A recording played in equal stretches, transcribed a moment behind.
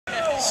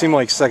seemed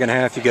like second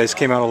half you guys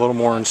came out a little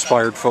more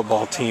inspired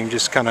football team.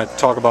 Just kind of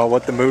talk about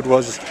what the mood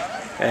was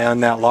in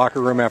that locker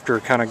room after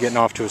kind of getting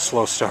off to a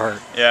slow start.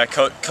 Yeah,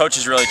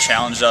 coaches really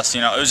challenged us.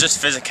 You know, it was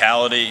just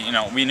physicality. You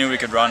know, we knew we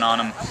could run on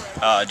them,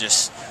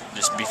 just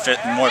be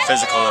more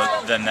physical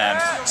than them.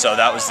 So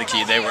that was the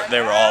key. They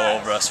were all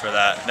over us for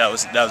that. That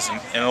was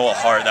in a little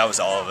hard. That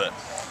was all of it.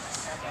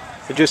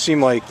 It just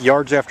seemed like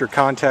yards after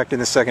contact in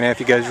the second half,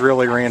 you guys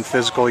really ran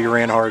physical. You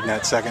ran hard in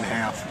that second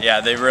half. Yeah,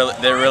 they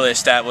really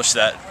established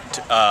that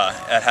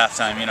at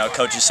halftime. You know,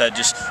 coaches said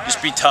just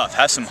be tough,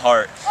 have some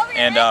heart,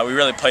 and we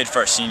really played for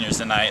our seniors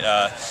tonight.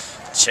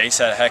 Chase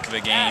had a heck of a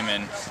game,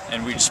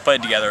 and we just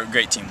played together. A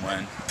great team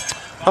win.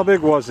 How big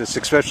was this,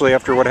 especially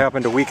after what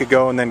happened a week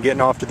ago, and then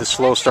getting off to the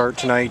slow start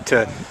tonight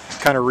to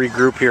kind of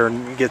regroup here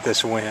and get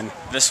this win?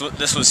 This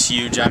was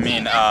huge. I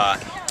mean,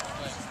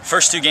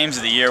 first 2 games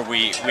of the year,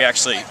 we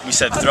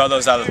said throw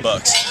those out of the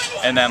books,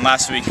 and then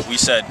last week we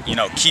said, you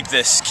know, keep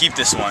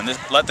this one,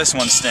 let this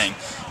one sting,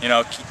 you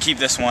know, keep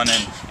this one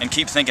and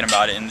keep thinking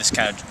about it. And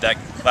that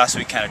last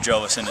week kind of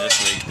drove us into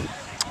this week.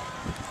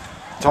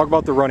 Talk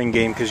about the running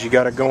game, because you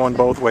got it going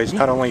both ways,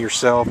 not only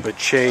yourself but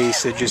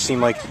Chase. It just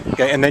seemed like,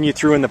 and then you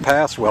threw in the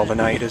pass well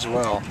tonight as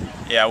well.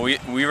 Yeah, we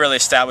really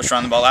established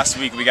running the ball. Last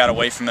week we got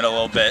away from it a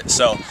little bit,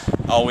 so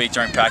all week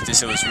during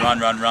practice it was run.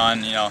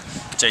 You know,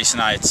 Chase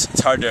and I,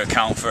 it's hard to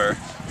account for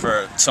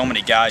so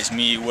many guys.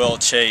 Me, Will,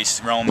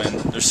 Chase, Roman.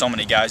 There's so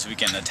many guys we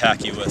can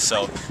attack you with,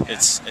 so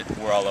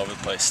we're all over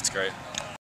the place. It's great.